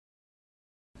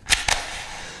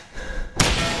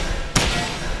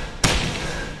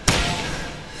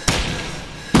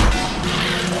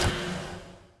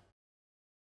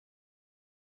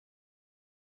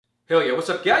Hell yeah, what's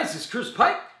up guys? It's Cruise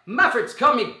Pike. My friends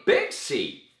call me Big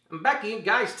C. I'm back again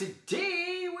guys.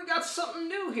 Today we got something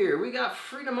new here. We got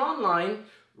Freedom Online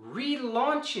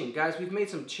relaunching. Guys, we've made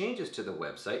some changes to the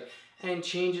website and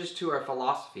changes to our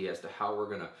philosophy as to how we're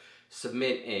going to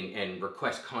submit and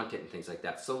request content and things like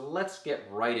that. So let's get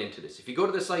right into this. If you go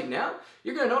to the site now,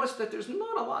 you're going to notice that there's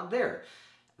not a lot there.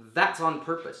 That's on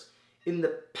purpose. In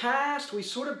the past, we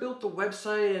sort of built the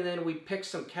website and then we picked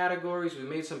some categories, we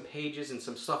made some pages and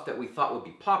some stuff that we thought would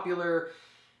be popular.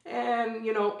 And,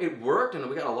 you know, it worked and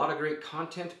we got a lot of great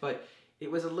content, but it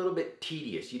was a little bit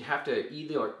tedious. You'd have to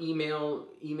either email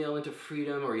into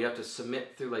Freedom, or you'd have to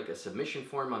submit through like a submission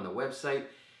form on the website.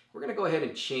 We're going to go ahead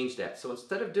and change that. So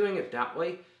instead of doing it that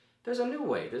way, there's a new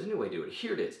way. There's a new way to do it.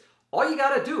 Here it is. All you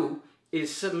got to do is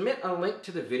submit a link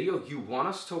to the video you want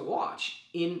us to watch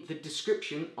in the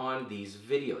description on these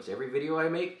videos. Every video I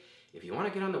make, if you want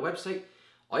to get on the website,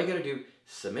 all you got to do,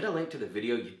 submit a link to the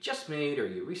video you just made or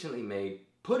you recently made,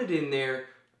 put it in there,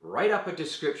 write up a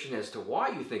description as to why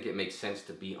you think it makes sense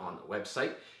to be on the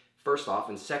website, first off,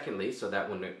 and secondly, so that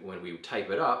when we type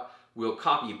it up, we'll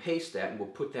copy paste that and we'll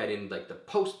put that in like the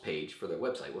post page for the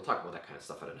website. We'll talk about that kind of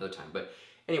stuff at another time. But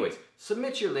anyways,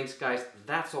 submit your links, guys.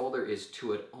 That's all there is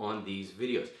to it on these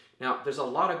videos. Now, there's a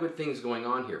lot of good things going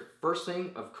on here. First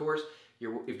thing, of course,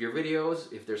 if your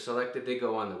videos, if they're selected, they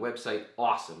go on the website,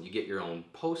 awesome. You get your own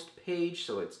post page,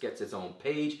 so it gets its own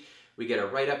page. We get a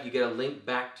write-up, you get a link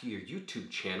back to your YouTube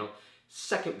channel.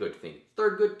 Second good thing.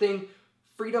 Third good thing,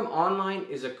 Freedom Online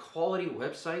is a quality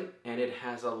website, and it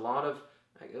has a lot of,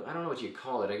 I don't know what you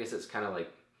call it. I guess it's kind of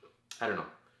like, I don't know,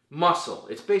 muscle.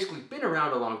 It's basically been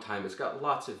around a long time. It's got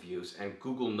lots of views, and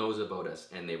Google knows about us,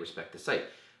 and they respect the site.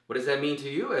 What does that mean to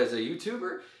you as a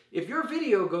YouTuber? If your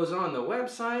video goes on the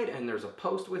website and there's a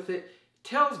post with it, it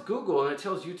tells Google and it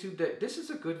tells YouTube that this is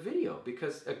a good video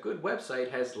because a good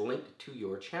website has linked to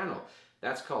your channel.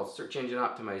 That's called search engine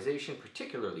optimization,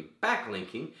 particularly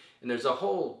backlinking, and there's a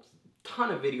whole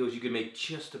ton of videos you can make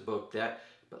just about that.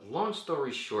 But long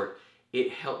story short,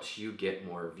 it helps you get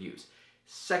more views.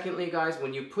 Secondly, guys,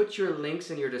 when you put your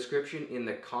links in your description in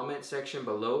the comment section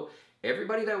below,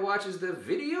 everybody that watches the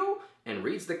video and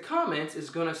reads the comments is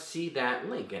going to see that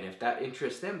link. And if that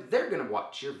interests them, they're going to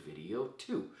watch your video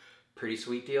too. Pretty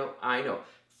sweet deal, I know.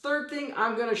 Third thing,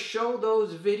 I'm going to show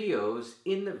those videos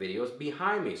in the videos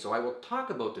behind me. So I will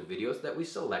talk about the videos that we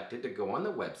selected to go on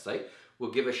the website.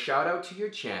 We'll give a shout out to your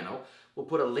channel. We'll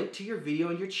put a link to your video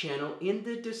and your channel in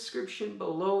the description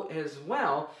below as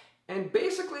well. And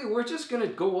basically, we're just going to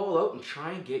go all out and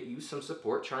try and get you some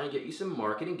support, try and get you some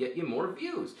marketing, get you more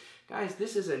views. Guys,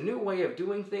 this is a new way of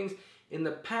doing things. In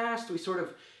the past, we sort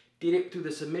of did it through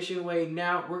the submission way.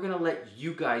 Now, we're going to let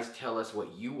you guys tell us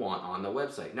what you want on the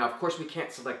website. Now, of course, we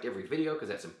can't select every video because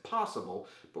that's impossible,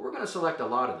 but we're going to select a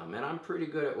lot of them. And I'm pretty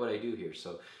good at what I do here.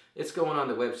 So it's going on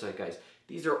the website, guys.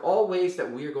 These are all ways that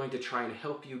we are going to try and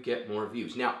help you get more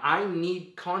views. Now, I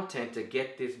need content to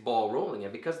get this ball rolling,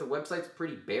 and because the website's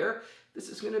pretty bare, this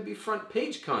is going to be front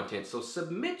page content. So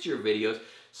submit your videos,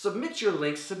 submit your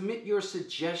links, submit your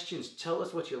suggestions. Tell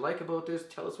us what you like about this.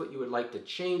 Tell us what you would like to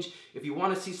change. If you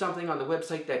want to see something on the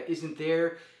website that isn't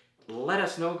there, let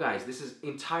us know, guys. This is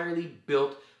entirely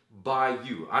built by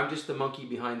you. I'm just the monkey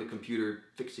behind the computer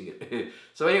fixing it.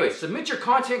 So anyway, submit your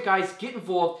content, guys. Get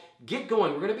involved. Get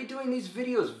going. We're going to be doing these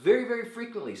videos very, very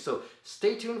frequently. So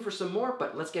stay tuned for some more,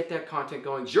 but let's get that content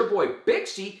going. It's your boy, Big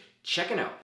C, checking out.